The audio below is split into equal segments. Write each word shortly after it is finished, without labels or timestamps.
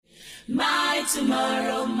My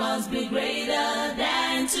tomorrow must be greater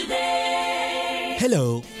than today.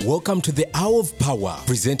 Hello, welcome to the Hour of Power,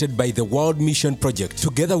 presented by the World Mission Project,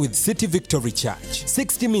 together with City Victory Church.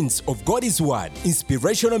 60 minutes of God's Word,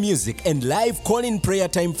 inspirational music, and live call-in prayer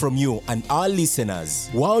time from you and our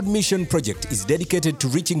listeners. World Mission Project is dedicated to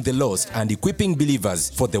reaching the lost and equipping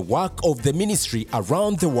believers for the work of the ministry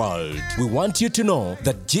around the world. We want you to know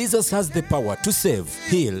that Jesus has the power to save,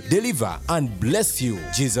 heal, deliver, and bless you.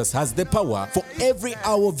 Jesus has the power for every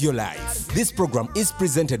hour of your life. This program is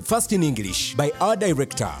presented first in English by our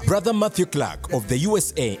director, Brother Matthew Clark of the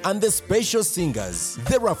USA, and the special singers.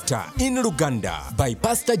 Thereafter, in Luganda, by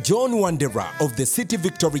Pastor John Wandera of the City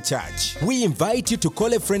Victory Church. We invite you to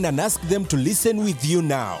call a friend and ask them to listen with you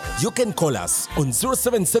now. You can call us on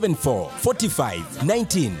 0774 45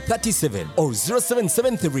 19 37 or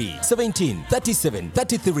 0773 17 37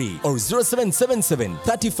 33 or 0777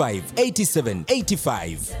 35 87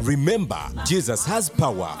 85. Remember, Jesus has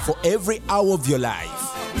power for every hour of your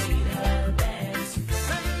life.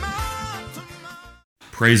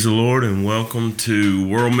 Praise the Lord and welcome to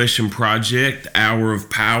World Mission Project, Hour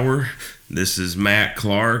of Power. This is Matt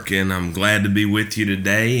Clark and I'm glad to be with you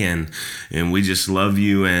today, and we just love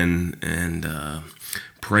you and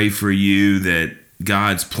pray for you that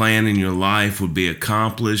God's plan in your life would be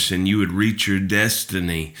accomplished and you would reach your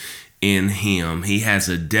destiny in Him. He has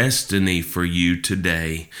a destiny for you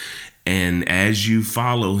today. And as you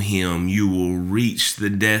follow Him, you will reach the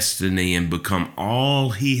destiny and become all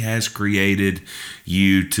He has created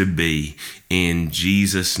you to be. In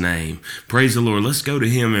Jesus' name. Praise the Lord. Let's go to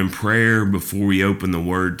Him in prayer before we open the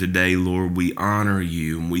Word today. Lord, we honor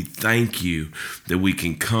you and we thank you that we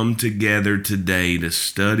can come together today to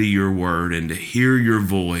study your Word and to hear your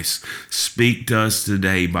voice. Speak to us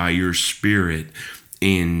today by your Spirit.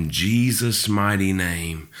 In Jesus' mighty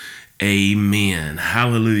name. Amen.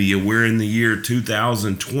 Hallelujah. We're in the year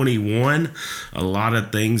 2021. A lot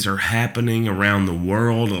of things are happening around the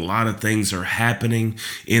world. A lot of things are happening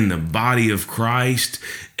in the body of Christ.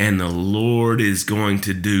 And the Lord is going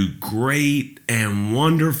to do great and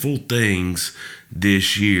wonderful things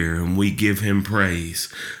this year. And we give Him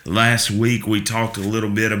praise. Last week we talked a little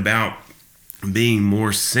bit about being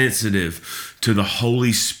more sensitive to the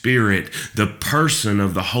Holy Spirit, the person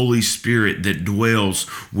of the Holy Spirit that dwells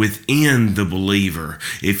within the believer.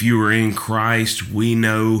 If you are in Christ, we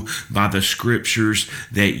know by the scriptures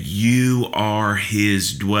that you are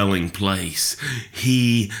His dwelling place.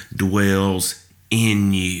 He dwells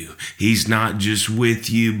in you. He's not just with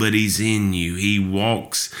you, but He's in you. He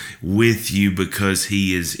walks with you because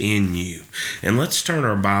He is in you. And let's turn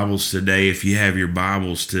our Bibles today, if you have your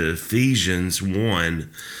Bibles, to Ephesians 1.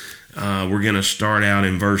 We're going to start out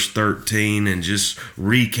in verse 13 and just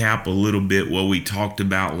recap a little bit what we talked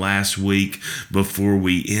about last week before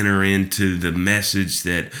we enter into the message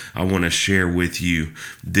that I want to share with you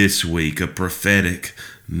this week, a prophetic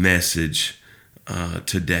message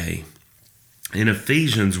today. In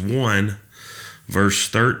Ephesians 1, verse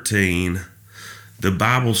 13, the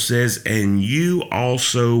Bible says, "And you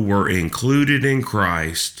also were included in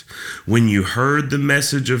Christ when you heard the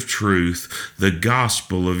message of truth, the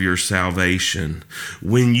gospel of your salvation.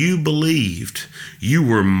 When you believed, you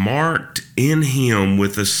were marked in Him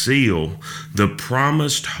with a seal, the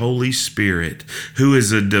promised Holy Spirit, who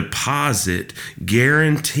is a deposit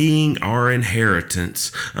guaranteeing our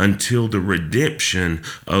inheritance until the redemption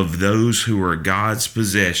of those who are God's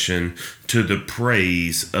possession, to the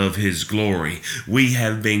praise of His glory." We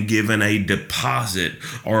have been given a deposit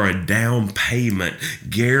or a down payment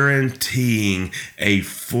guaranteeing a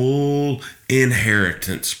full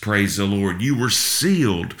inheritance. Praise the Lord. You were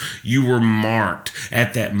sealed. You were marked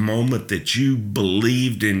at that moment that you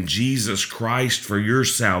believed in Jesus Christ for your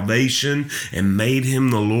salvation and made Him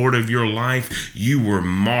the Lord of your life. You were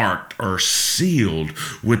marked or sealed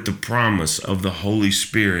with the promise of the Holy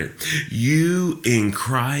Spirit. You in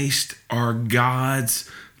Christ are God's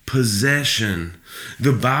possession.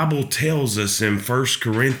 The Bible tells us in 1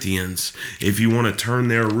 Corinthians, if you want to turn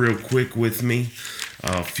there real quick with me,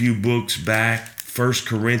 a few books back, 1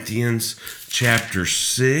 Corinthians chapter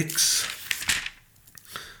 6.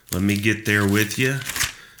 Let me get there with you.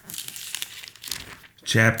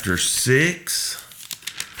 Chapter 6,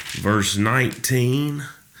 verse 19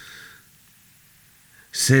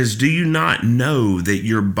 says, "Do you not know that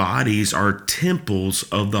your bodies are temples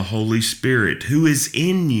of the Holy Spirit, who is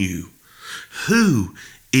in you? Who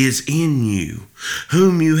is in you,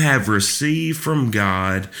 whom you have received from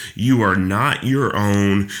God. You are not your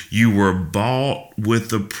own. You were bought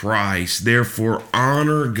with a price. Therefore,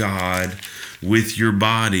 honor God with your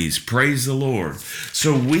bodies. Praise the Lord.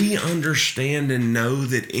 So we understand and know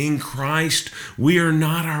that in Christ we are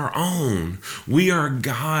not our own. We are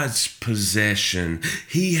God's possession.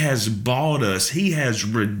 He has bought us. He has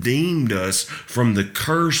redeemed us from the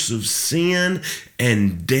curse of sin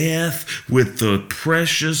and death with the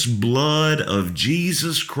precious blood of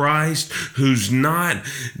Jesus Christ, who's not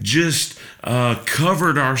just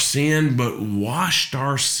covered our sin, but washed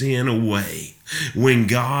our sin away. When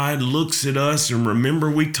God looks at us, and remember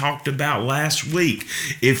we talked about last week,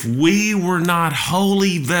 if we were not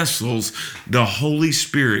holy vessels, the Holy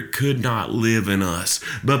Spirit could not live in us.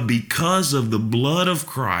 But because of the blood of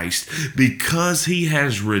Christ, because He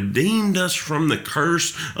has redeemed us from the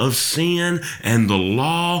curse of sin and the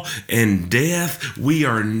law and death, we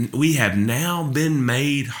have now been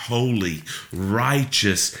made holy,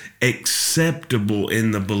 righteous, acceptable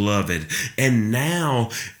in the beloved. And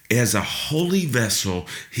now, as a holy vessel,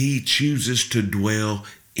 He chooses to dwell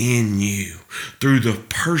in you through the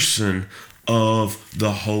person of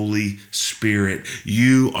the Holy Spirit.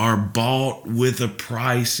 You are bought with a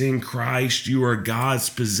price in Christ. You are God's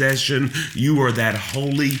possession. You are that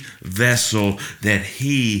holy vessel that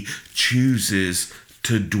He chooses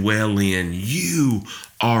to dwell in. You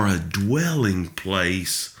are a dwelling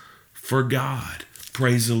place for God.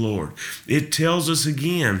 Praise the Lord. It tells us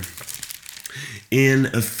again in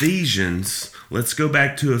Ephesians, let's go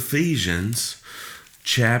back to Ephesians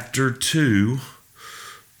chapter 2,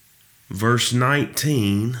 verse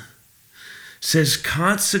 19, says,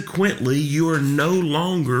 consequently, you are no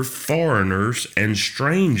longer foreigners and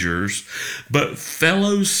strangers, but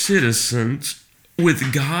fellow citizens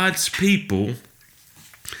with God's people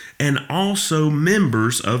and also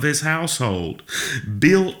members of His household,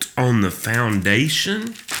 built on the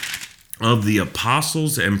foundation of the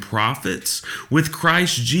apostles and prophets, with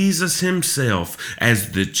Christ Jesus Himself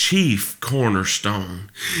as the chief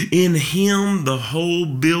cornerstone. In Him the whole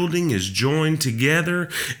building is joined together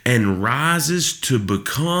and rises to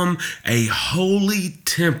become a holy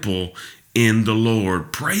temple in the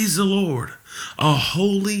Lord. Praise the Lord. A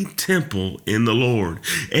holy temple in the Lord.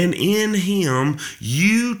 And in Him,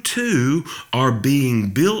 you too are being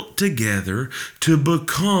built together to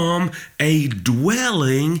become a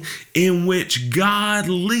dwelling in which God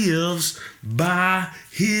lives by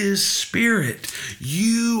His Spirit.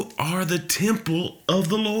 You are the temple of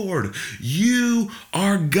the Lord. You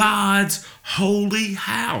are God's holy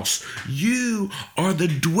house. You are the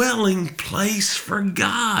dwelling place for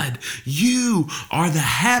God. You are the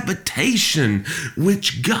habitation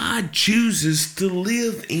which God chooses to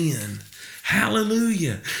live in.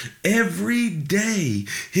 Hallelujah. Every day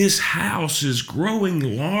His house is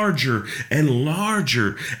growing larger and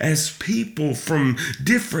larger as people from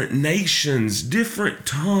different nations, different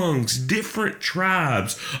tongues, different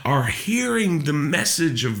tribes are hearing the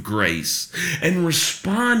message of grace and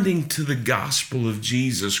responding to the gospel of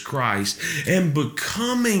Jesus Christ and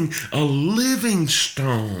becoming a living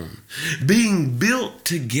stone, being built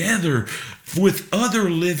together with other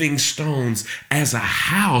living stones as a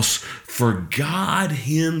house for God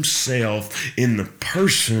Himself in the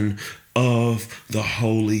person of the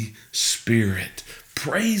Holy Spirit.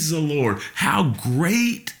 Praise the Lord. How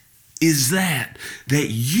great is that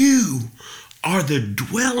you are the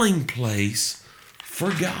dwelling place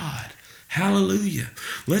for God. Hallelujah.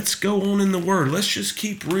 Let's go on in the Word. Let's just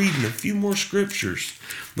keep reading a few more scriptures.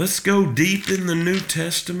 Let's go deep in the New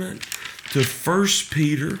Testament to 1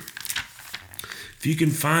 Peter. If you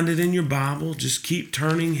can find it in your Bible, just keep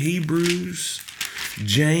turning. Hebrews,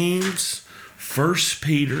 James, 1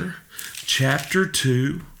 Peter, chapter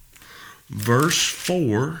 2, verse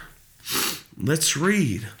 4. Let's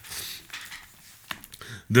read.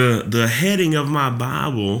 The heading of my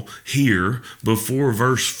Bible here before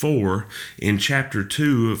verse 4 in chapter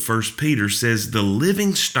 2 of 1 Peter says, the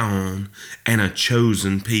living stone and a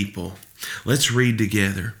chosen people. Let's read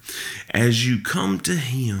together. As you come to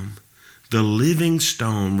Him, the living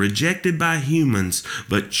stone, rejected by humans,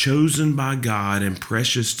 but chosen by God and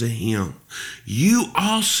precious to Him, you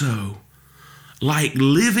also, like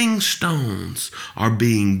living stones, are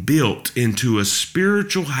being built into a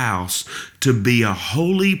spiritual house to be a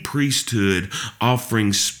holy priesthood,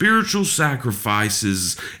 offering spiritual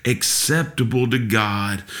sacrifices acceptable to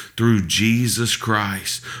God through Jesus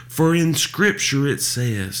Christ. For in Scripture it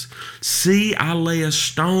says, see, I lay a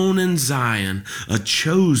stone in Zion, a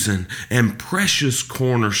chosen and precious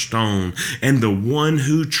cornerstone, and the one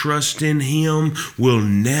who trusts in Him will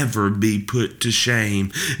never be put to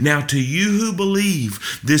shame. Now to you who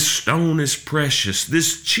believe, this stone is precious,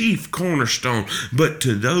 this chief cornerstone, but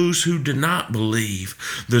to those who deny, not believe.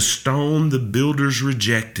 The stone the builders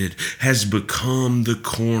rejected has become the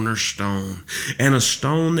cornerstone, and a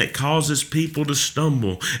stone that causes people to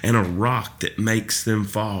stumble, and a rock that makes them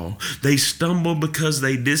fall. They stumble because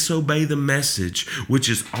they disobey the message, which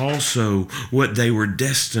is also what they were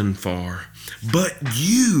destined for. But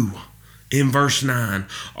you, in verse 9,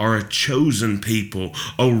 are a chosen people,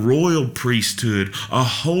 a royal priesthood, a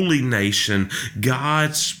holy nation,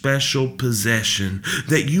 God's special possession,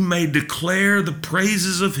 that you may declare the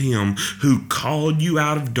praises of him who called you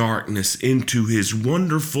out of darkness into his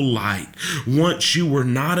wonderful light. Once you were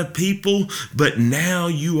not a people, but now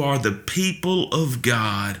you are the people of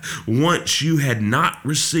God. Once you had not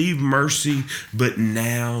received mercy, but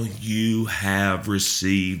now you have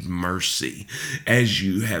received mercy. As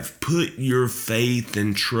you have put your faith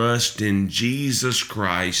and trust in Jesus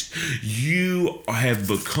Christ, you have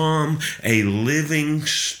become a living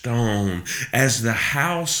stone. As the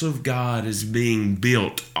house of God is being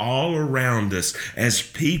built all around us, as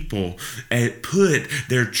people put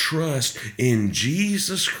their trust in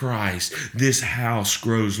Jesus Christ, this house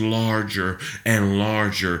grows larger and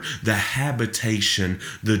larger, the habitation,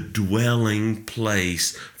 the dwelling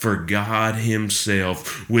place for God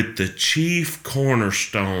himself, with the chief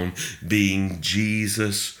cornerstone being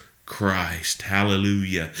Jesus Christ.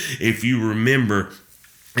 Hallelujah. If you remember,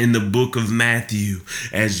 in the book of Matthew,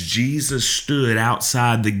 as Jesus stood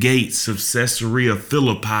outside the gates of Caesarea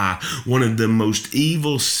Philippi, one of the most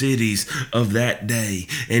evil cities of that day,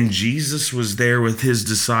 and Jesus was there with his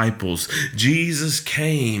disciples, Jesus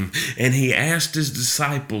came and he asked his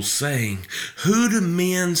disciples, saying, "Who do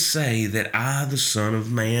men say that I, the Son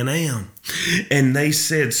of Man, am?" And they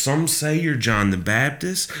said, "Some say you're John the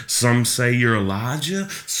Baptist, some say you're Elijah,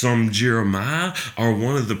 some Jeremiah or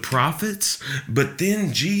one of the prophets." But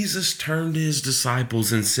then Jesus turned to his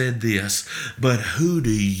disciples and said this, "But who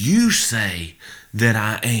do you say that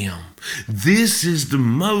I am?" This is the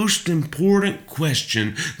most important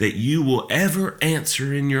question that you will ever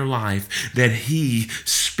answer in your life, that he,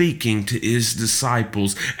 speaking to his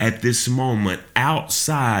disciples at this moment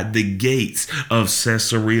outside the gates of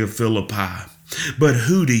Caesarea Philippi. "But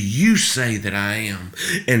who do you say that I am?"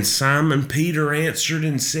 And Simon Peter answered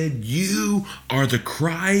and said, "You are the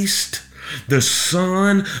Christ, the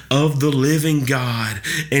Son of the living God."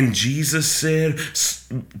 And Jesus said,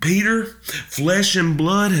 "Peter, flesh and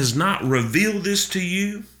blood has not revealed this to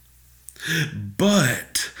you,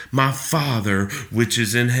 but my Father which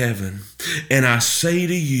is in heaven. And I say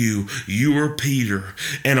to you, you are Peter,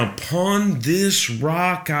 and upon this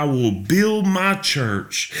rock I will build my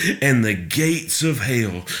church, and the gates of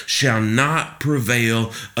hell shall not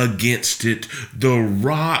prevail against it." The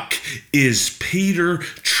rock is Peter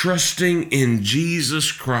trusting in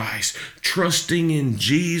Jesus Christ. Trusting in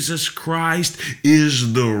Jesus Christ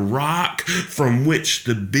is the rock from which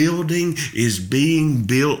the building is being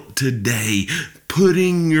built today.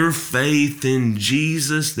 Putting your faith in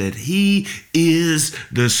Jesus, that he is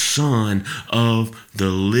the Son of the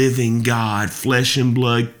living God. Flesh and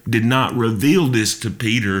blood did not reveal this to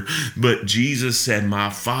Peter, but Jesus said, "My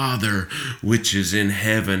Father which is in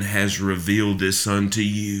heaven has revealed this unto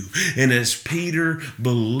you." And as Peter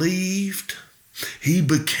believed, he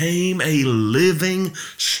became a living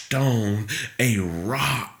stone, a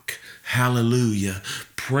rock. Hallelujah.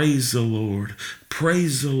 Praise the Lord.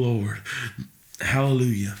 Praise the Lord.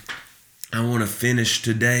 Hallelujah. I want to finish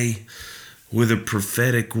today with a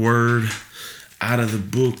prophetic word out of the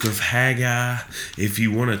book of Haggai. If you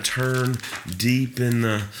want to turn deep in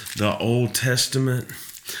the Old Testament,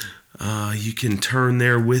 you can turn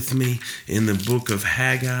there with me in the book of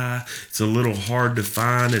Haggai. It's a little hard to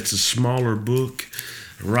find. It's a smaller book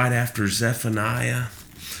right after Zephaniah.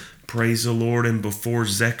 Praise the Lord. And before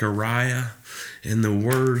Zechariah. And the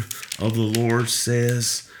word of the Lord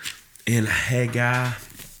says in Haggai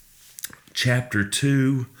chapter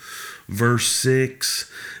 2, verse 6,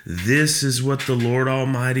 "This is what the Lord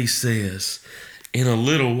Almighty says. In a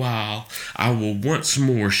little while, I will once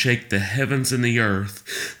more shake the heavens and the earth,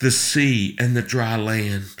 the sea and the dry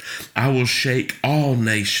land. I will shake all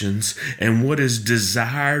nations, and what is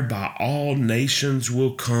desired by all nations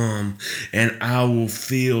will come, and I will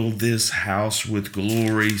fill this house with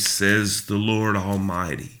glory, says the Lord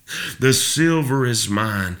Almighty. The silver is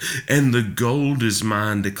mine, and the gold is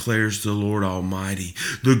mine, declares the Lord Almighty.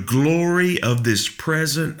 The glory of this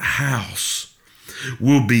present house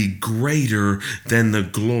will be greater than the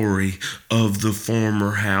glory of the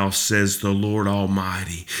former house, says the Lord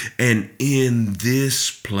Almighty. And in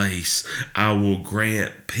this place I will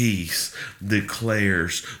grant peace,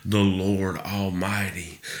 declares the Lord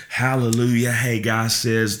Almighty. Hallelujah. Haggai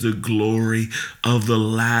says the glory of the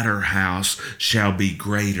latter house shall be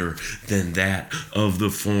greater than that of the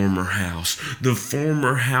former house. The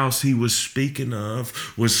former house he was speaking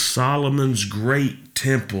of was Solomon's great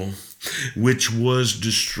temple, which was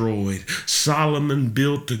destroyed. Solomon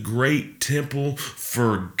built a great temple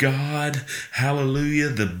for God. Hallelujah.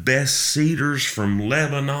 The best cedars from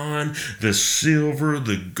Lebanon, the silver,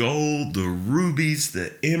 the gold, the rubies,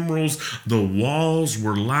 the emeralds. The walls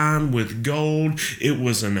were lined with gold. It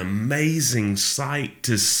was an amazing sight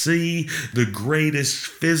to see. The greatest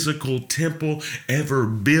physical temple ever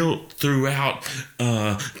built throughout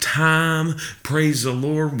time. Praise the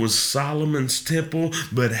Lord, was Solomon's temple.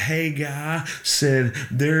 But Haggai said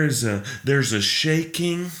there's a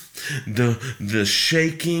shaking. The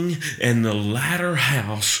shaking and the latter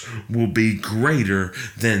house will be greater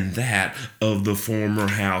than that of the former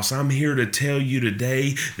house. I'm here to tell you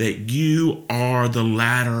today that you are the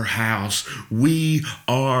latter house. We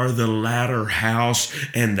are the latter house,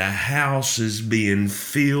 and the house is being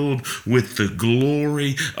filled with the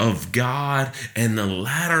glory of God, and the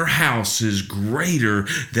latter house is greater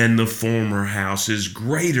than the former house, is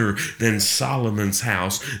greater than Solomon's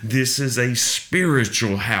house. This is a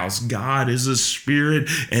spiritual house. God is a spirit,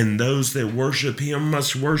 and those that worship him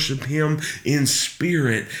must worship him in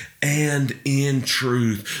spirit and in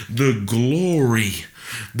truth. The glory.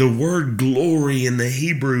 The word glory in the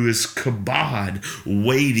Hebrew is kabod,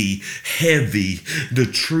 weighty, heavy, the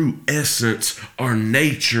true essence or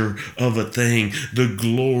nature of a thing. The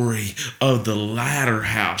glory of the latter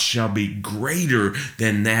house shall be greater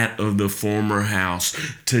than that of the former house.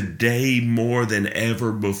 Today, more than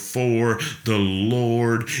ever before, the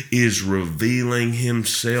Lord is revealing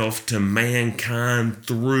himself to mankind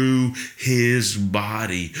through his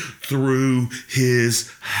body, through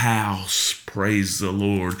his house. Praise the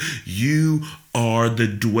Lord. You are the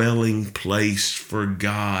dwelling place for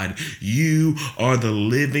God. You are the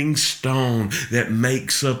living stone that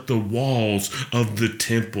makes up the walls of the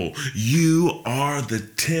temple. You are the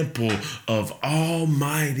temple of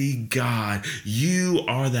Almighty God. You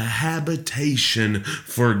are the habitation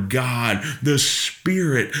for God. The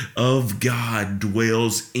Spirit of God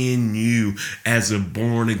dwells in you as a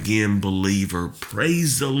born-again believer.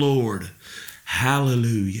 Praise the Lord.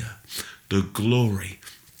 Hallelujah. The glory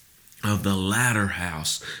of the latter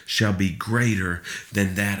house shall be greater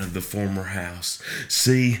than that of the former house.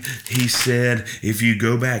 See, he said, if you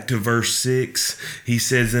go back to verse 6, he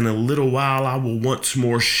says, in a little while I will once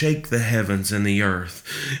more shake the heavens and the earth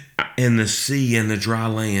and the sea and the dry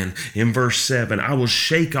land. In verse 7, I will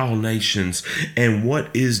shake all nations, and what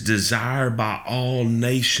is desired by all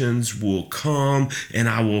nations will come, and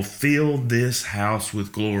I will fill this house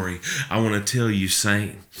with glory. I want to tell you,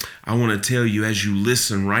 saint, I want to tell you, as you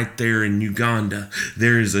listen right there in Uganda,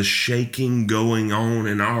 there is a shaking going on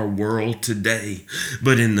in our world today.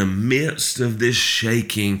 But in the midst of this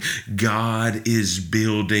shaking, God is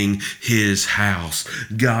building his house.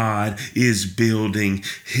 God is building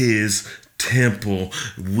his temple.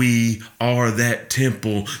 We are that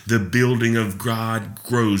temple. The building of God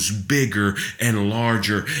grows bigger and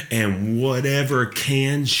larger, and whatever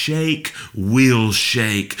can shake will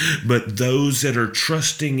shake. But those that are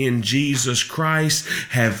trusting in Jesus Christ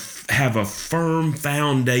have a firm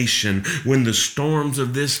foundation. When the storms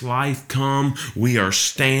of this life come, we are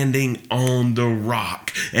standing on the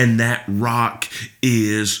rock, and that rock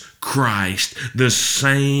is Christ. The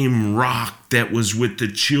same rock that was with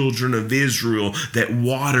the children of Israel that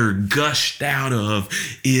water gushed out of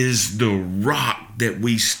is the rock that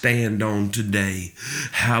we stand on today.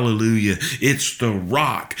 Hallelujah. It's the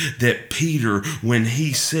rock that Peter, when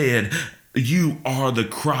he said, you are the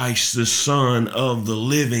Christ, the Son of the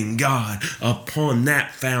living God. Upon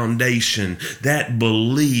that foundation, that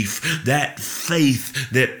belief, that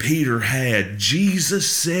faith that Peter had,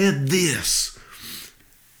 Jesus said this,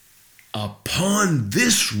 upon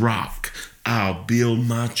this rock I'll build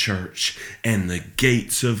my church, and the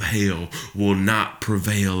gates of hell will not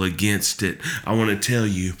prevail against it. I want to tell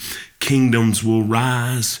you, kingdoms will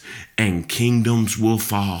rise and kingdoms will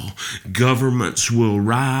fall. Governments will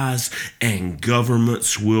rise and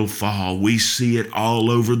governments will fall. We see it all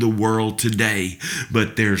over the world today,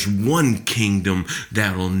 but there's one kingdom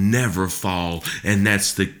that'll never fall, and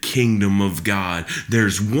that's the kingdom of God.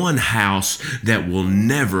 There's one house that will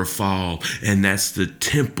never fall, and that's the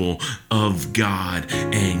temple of God,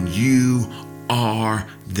 and you are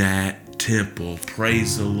that temple.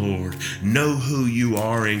 Praise the Lord. Know who you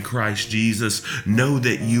are in Christ Jesus. Know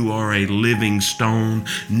that you are a living stone.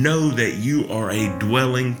 Know that you are a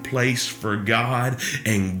dwelling place for God,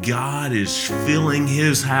 and God is filling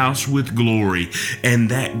his house with glory, and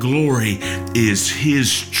that glory is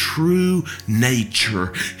his true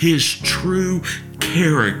nature, his true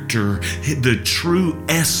character, the true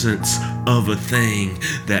essence of a thing.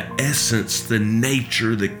 The essence, the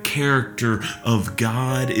nature, the character of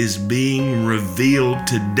God is being revealed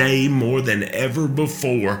today more than ever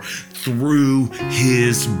before through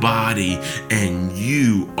his body, and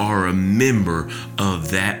you are a member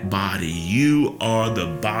of that body. You are the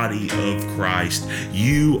body of Christ.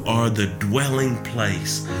 You are the dwelling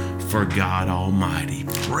place for God Almighty.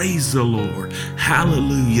 Praise the Lord.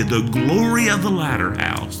 Hallelujah. The glory of the latter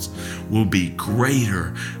house will be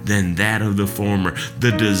greater than that of the former.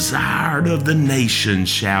 The desired of the nations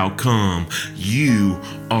shall come. You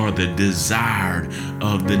are the desired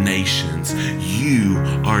of the nations. You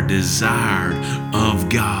are desired of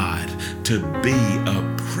God to be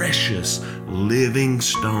a precious living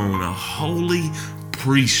stone, a holy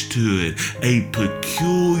priesthood, a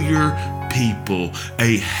peculiar people,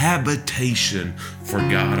 a habitation for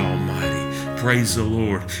God Almighty. Praise the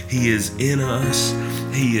Lord. He is in us.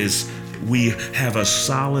 We have a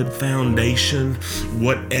solid foundation.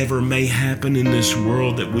 Whatever may happen in this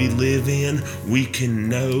world that we live in, we can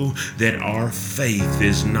know that our faith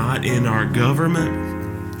is not in our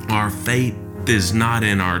government. Our faith is not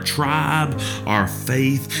in our tribe. Our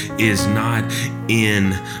faith is not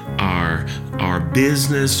in our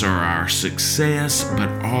business or our success, but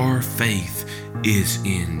our faith is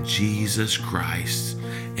in Jesus Christ.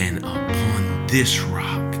 And upon this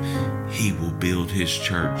rock, he will build his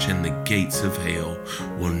church, and the gates of hell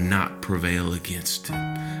will not prevail against it.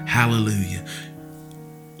 Hallelujah.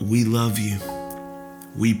 We love you.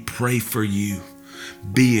 We pray for you.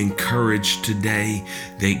 Be encouraged today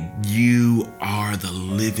that you are the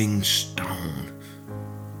living stone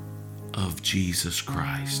of Jesus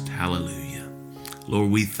Christ. Hallelujah.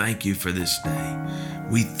 Lord, we thank you for this day.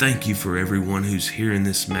 We thank you for everyone who's hearing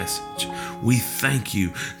this message. We thank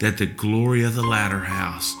you that the glory of the latter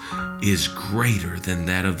house is greater than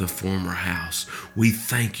that of the former house. We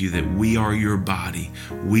thank you that we are your body,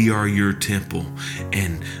 we are your temple,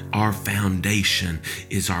 and our foundation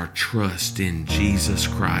is our trust in Jesus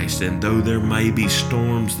Christ. And though there may be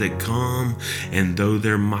storms that come, and though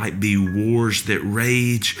there might be wars that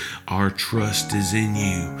rage, our trust is in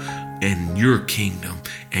you and your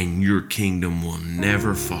kingdom will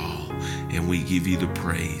never fall. And we give you the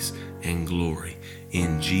praise and glory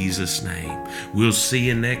in Jesus' name. We'll see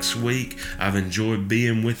you next week. I've enjoyed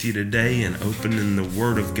being with you today and opening the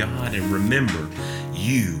Word of God. And remember,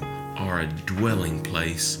 you are a dwelling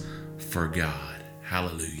place for God.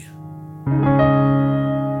 Hallelujah.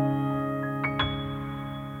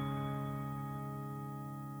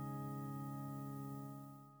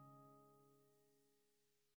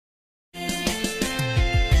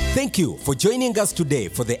 Thank you for joining us today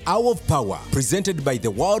for the Hour of Power, presented by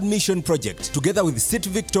the World Mission Project together with City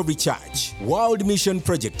Victory Church. World Mission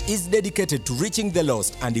Project is dedicated to reaching the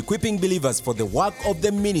lost and equipping believers for the work of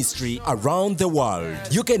the ministry around the world.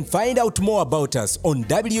 You can find out more about us on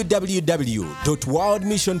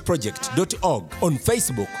www.worldmissionproject.org, on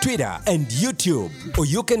Facebook, Twitter, and YouTube. Or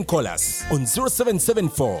you can call us on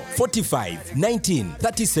 0774 45 19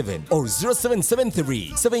 37 or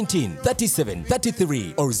 0773 17 37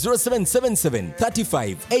 33 or 0777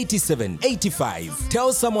 35 87 85.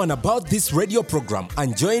 Tell someone about this radio program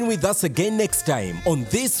and join with us again next time on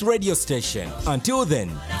this radio station. Until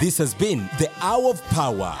then, this has been the Hour of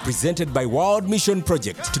Power, presented by World Mission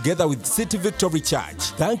Project together with City Victory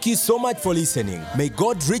Church. Thank you so much for listening. May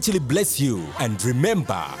God richly bless you. And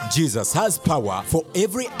remember, Jesus has power for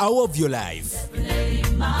every hour of your life.